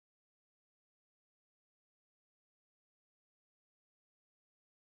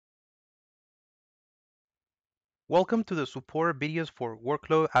Welcome to the Support Videos for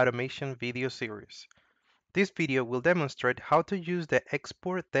Workload Automation video series. This video will demonstrate how to use the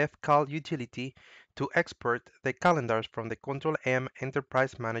exportdefcal utility to export the calendars from the Control-M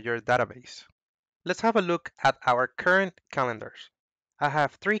Enterprise Manager database. Let's have a look at our current calendars. I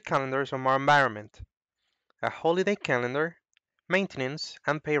have three calendars on my environment: a holiday calendar, maintenance,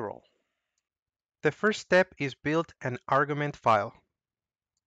 and payroll. The first step is build an argument file.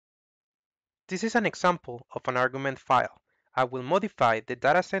 This is an example of an argument file. I will modify the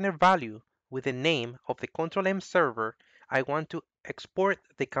data center value with the name of the Control-M server I want to export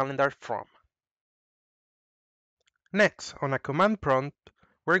the calendar from. Next, on a command prompt,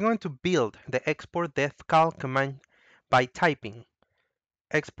 we're going to build the exportdefcal command by typing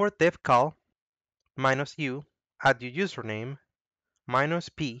exportdefcal -u add your username,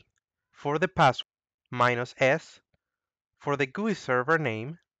 -p for the password, -s for the GUI server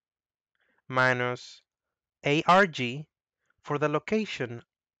name, -arg for the location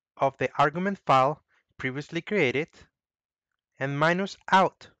of the argument file previously created, and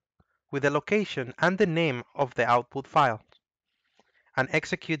 -out with the location and the name of the output file, and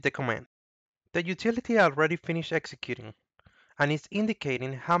execute the command. The utility already finished executing and is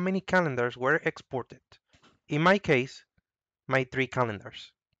indicating how many calendars were exported. In my case, my three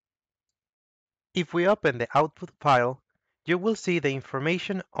calendars. If we open the output file, you will see the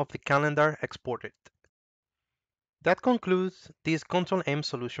information of the calendar exported. That concludes this Control-M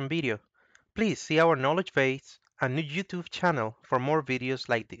solution video. Please see our knowledge base and new YouTube channel for more videos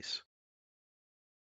like this.